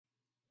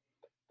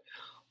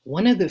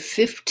One of the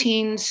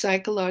 15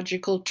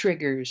 psychological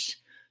triggers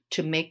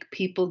to make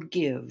people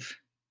give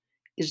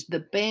is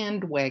the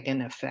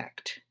bandwagon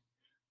effect.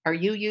 Are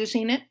you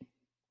using it?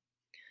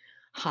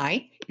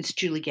 Hi, it's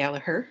Julie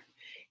Gallagher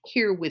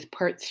here with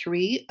part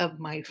 3 of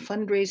my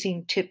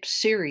fundraising tips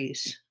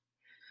series.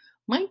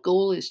 My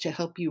goal is to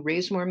help you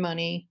raise more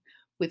money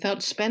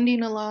without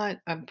spending a lot.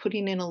 I'm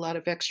putting in a lot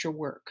of extra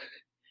work.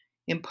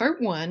 In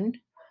part 1,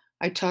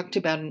 I talked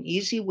about an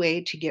easy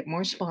way to get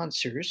more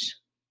sponsors.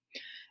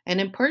 And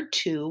in part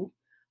 2,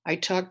 I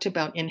talked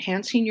about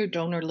enhancing your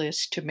donor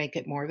list to make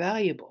it more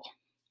valuable.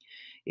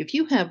 If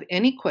you have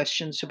any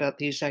questions about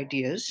these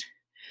ideas,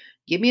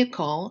 give me a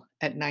call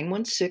at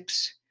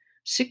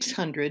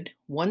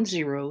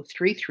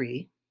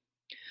 916-600-1033.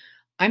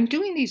 I'm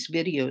doing these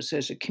videos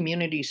as a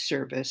community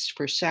service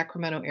for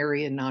Sacramento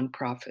area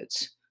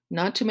nonprofits,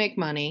 not to make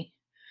money,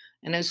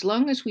 and as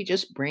long as we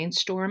just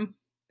brainstorm,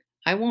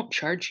 I won't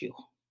charge you.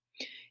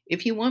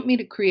 If you want me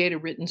to create a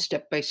written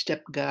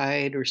step-by-step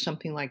guide or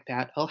something like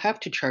that, I'll have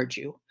to charge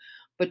you,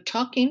 but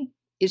talking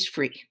is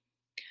free.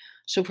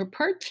 So for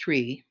part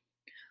 3,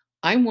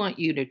 I want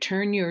you to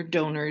turn your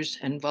donors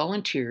and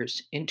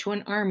volunteers into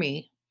an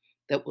army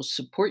that will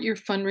support your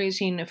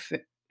fundraising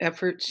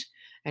efforts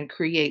and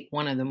create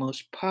one of the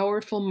most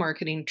powerful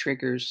marketing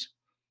triggers,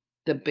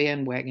 the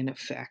bandwagon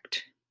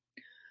effect.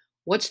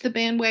 What's the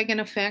bandwagon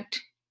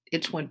effect?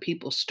 It's when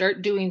people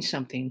start doing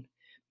something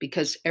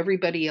because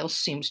everybody else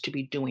seems to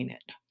be doing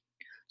it.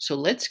 So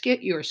let's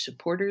get your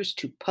supporters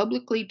to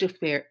publicly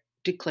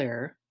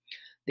declare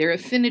their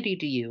affinity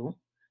to you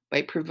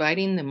by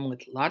providing them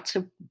with lots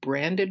of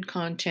branded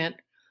content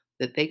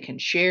that they can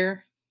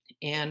share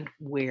and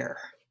wear.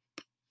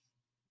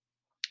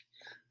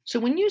 So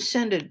when you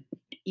send an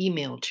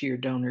email to your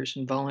donors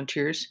and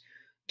volunteers,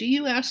 do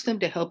you ask them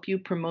to help you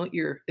promote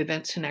your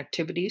events and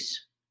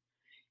activities?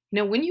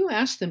 When you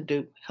ask them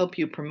to help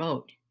you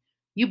promote,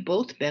 you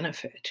both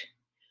benefit.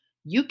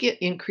 You get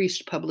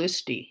increased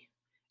publicity,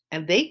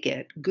 and they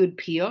get good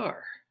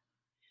PR.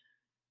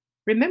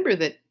 Remember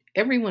that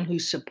everyone who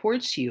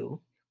supports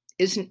you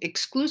isn't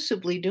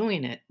exclusively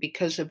doing it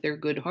because of their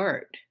good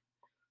heart.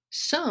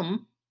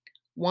 Some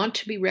want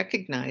to be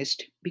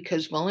recognized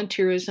because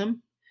volunteerism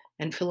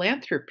and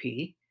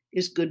philanthropy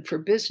is good for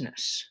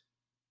business.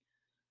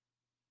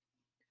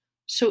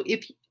 So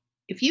if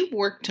you've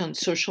worked on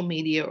social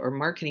media or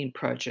marketing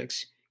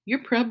projects,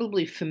 you're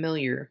probably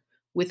familiar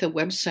with a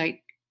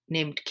website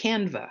named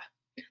Canva.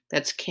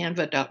 That's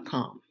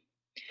canva.com.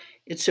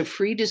 It's a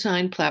free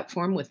design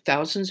platform with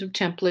thousands of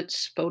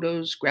templates,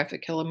 photos,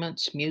 graphic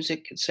elements,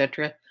 music,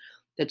 etc.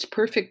 that's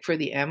perfect for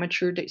the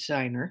amateur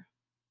designer.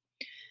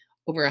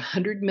 Over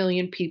 100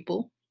 million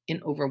people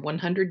in over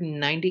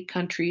 190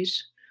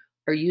 countries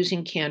are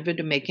using Canva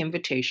to make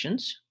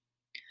invitations,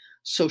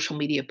 social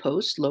media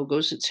posts,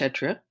 logos,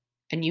 etc.,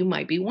 and you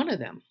might be one of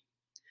them.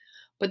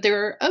 But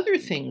there are other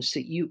things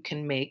that you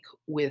can make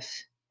with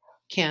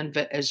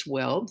Canva as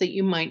well that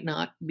you might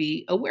not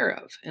be aware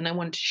of, and I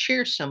want to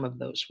share some of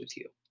those with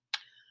you.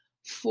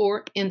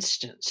 For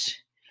instance,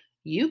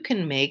 you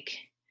can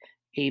make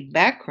a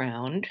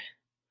background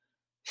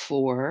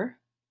for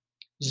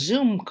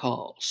Zoom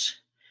calls.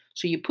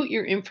 So you put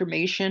your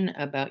information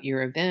about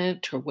your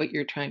event or what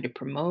you're trying to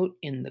promote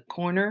in the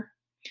corner,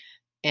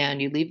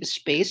 and you leave a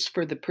space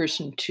for the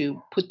person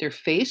to put their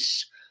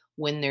face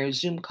when they're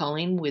Zoom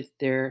calling with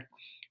their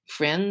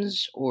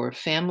friends or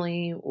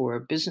family or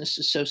business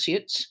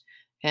associates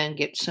and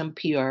get some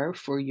PR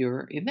for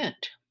your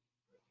event.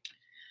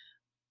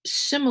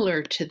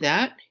 Similar to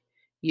that,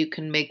 you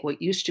can make what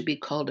used to be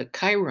called a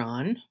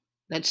chyron.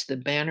 That's the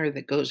banner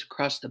that goes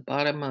across the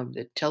bottom of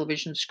the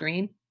television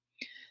screen,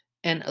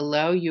 and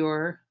allow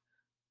your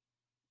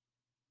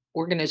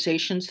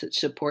organizations that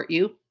support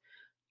you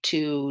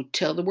to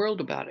tell the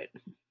world about it.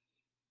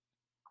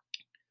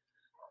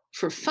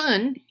 For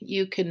fun,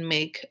 you can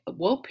make a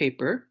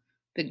wallpaper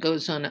that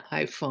goes on an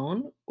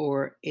iPhone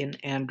or an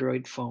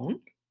Android phone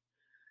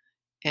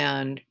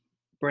and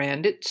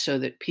brand it so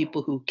that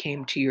people who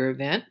came to your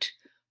event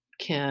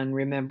can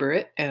remember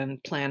it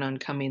and plan on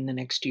coming the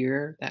next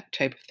year, that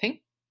type of thing.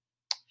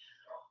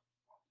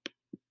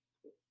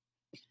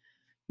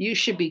 You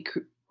should be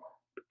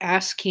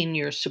asking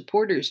your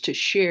supporters to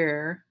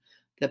share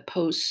the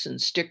posts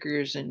and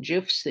stickers and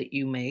GIFs that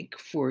you make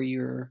for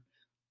your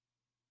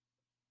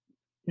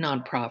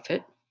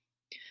nonprofit.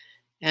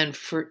 And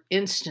for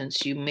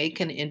instance, you make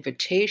an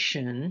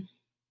invitation,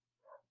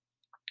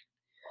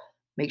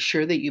 make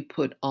sure that you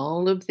put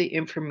all of the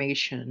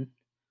information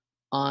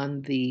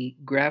on the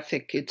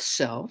graphic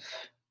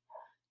itself,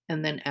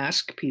 and then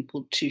ask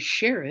people to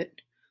share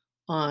it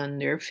on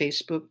their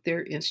Facebook,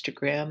 their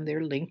Instagram, their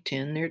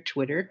LinkedIn, their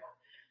Twitter,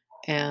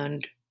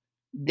 and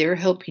they're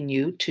helping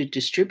you to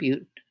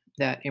distribute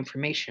that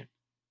information.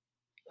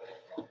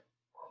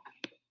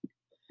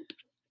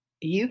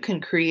 You can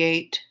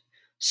create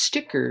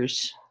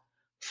stickers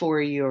for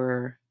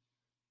your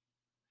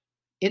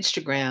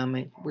Instagram.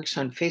 It works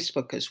on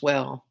Facebook as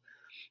well.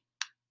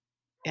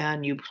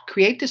 And you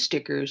create the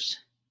stickers,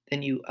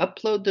 then you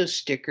upload those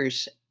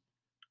stickers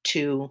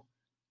to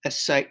a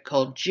site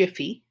called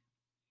Jiffy,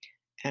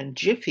 and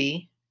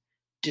Jiffy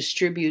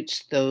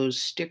distributes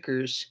those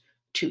stickers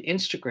to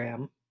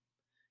Instagram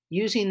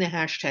using the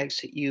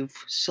hashtags that you've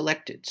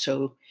selected.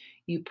 So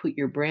you put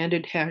your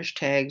branded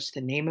hashtags,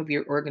 the name of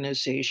your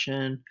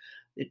organization,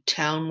 the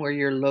town where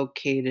you're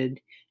located,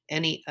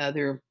 any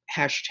other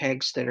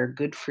hashtags that are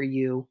good for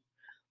you,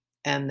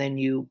 and then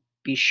you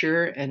be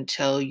sure and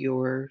tell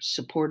your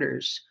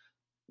supporters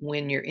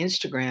when you're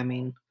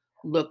Instagramming,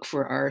 look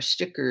for our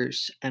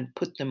stickers and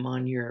put them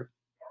on your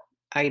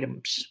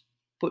items,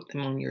 put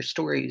them on your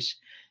stories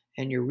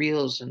and your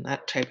reels and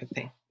that type of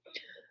thing.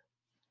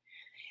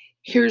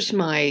 Here's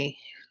my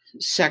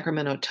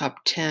Sacramento Top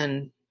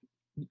 10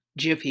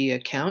 Jiffy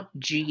account,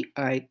 Giphy,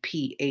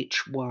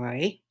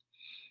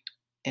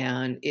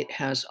 and it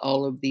has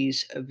all of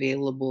these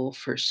available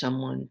for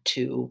someone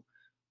to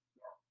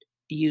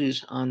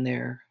use on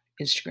their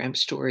Instagram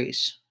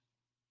stories.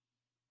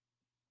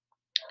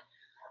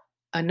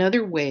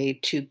 Another way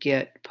to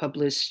get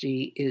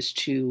publicity is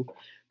to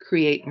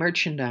create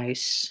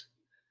merchandise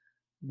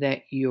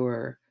that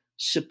your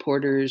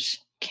supporters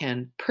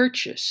can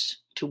purchase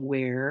to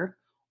wear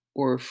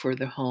or for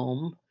the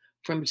home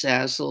from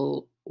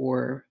Zazzle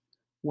or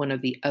one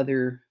of the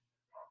other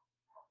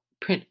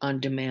print on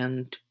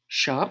demand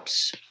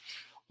shops.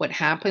 What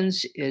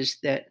happens is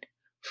that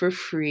for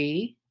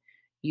free,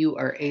 you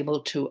are able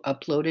to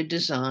upload a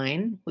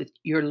design with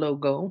your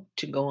logo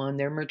to go on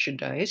their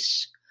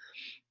merchandise,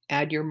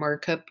 add your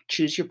markup,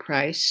 choose your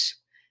price,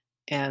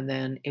 and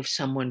then if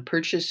someone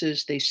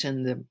purchases, they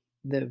send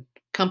the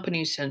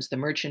company sends the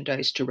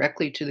merchandise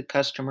directly to the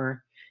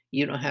customer.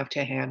 You don't have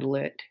to handle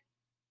it.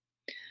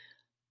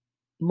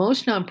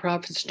 Most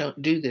nonprofits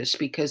don't do this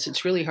because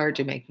it's really hard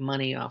to make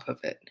money off of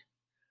it.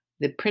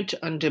 The print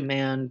on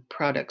demand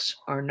products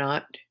are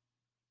not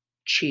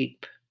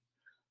cheap,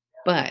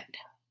 but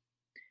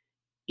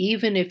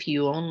even if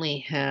you only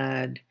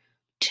had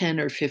 10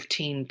 or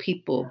 15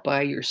 people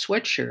buy your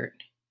sweatshirt,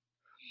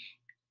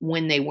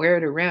 when they wear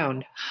it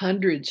around,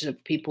 hundreds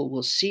of people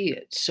will see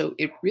it. So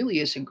it really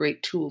is a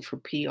great tool for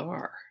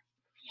PR.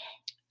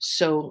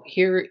 So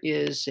here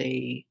is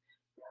a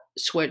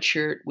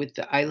sweatshirt with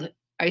the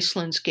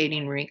Iceland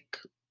skating rink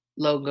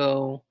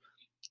logo,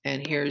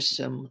 and here's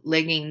some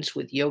leggings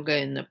with yoga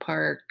in the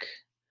park,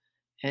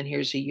 and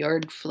here's a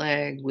yard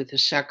flag with the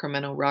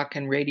Sacramento Rock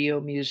and Radio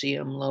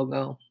Museum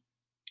logo.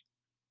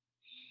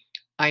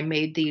 I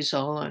made these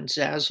all on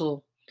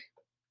Zazzle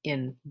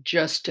in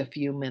just a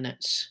few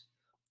minutes.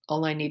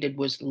 All I needed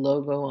was the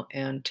logo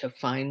and to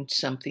find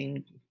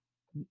something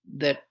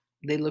that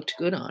they looked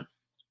good on.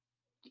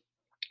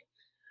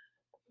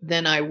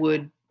 Then I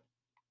would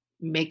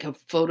make a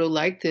photo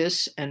like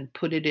this and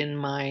put it in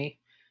my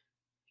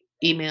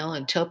email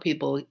and tell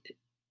people,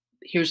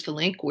 here's the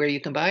link where you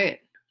can buy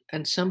it.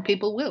 And some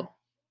people will.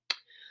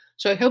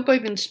 So I hope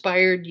I've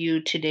inspired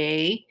you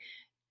today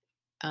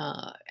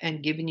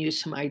and given you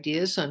some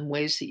ideas on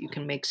ways that you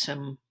can make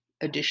some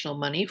additional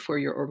money for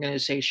your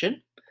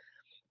organization.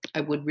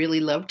 I would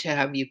really love to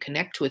have you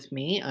connect with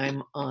me.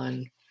 I'm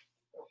on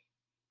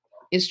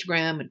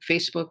Instagram and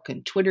Facebook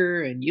and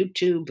Twitter and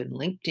YouTube and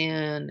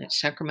LinkedIn at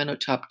Sacramento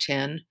Top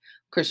 10.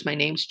 Of course, my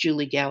name's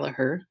Julie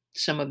Gallagher.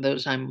 Some of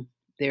those I'm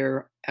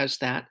there as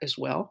that as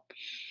well.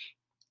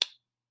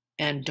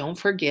 And don't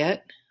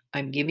forget,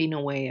 I'm giving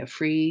away a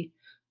free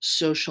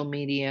social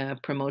media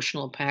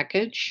promotional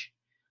package.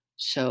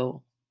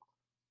 So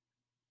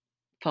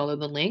follow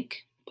the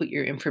link, put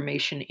your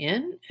information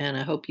in, and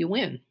I hope you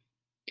win.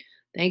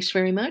 Thanks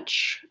very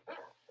much.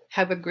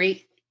 Have a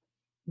great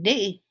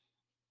day.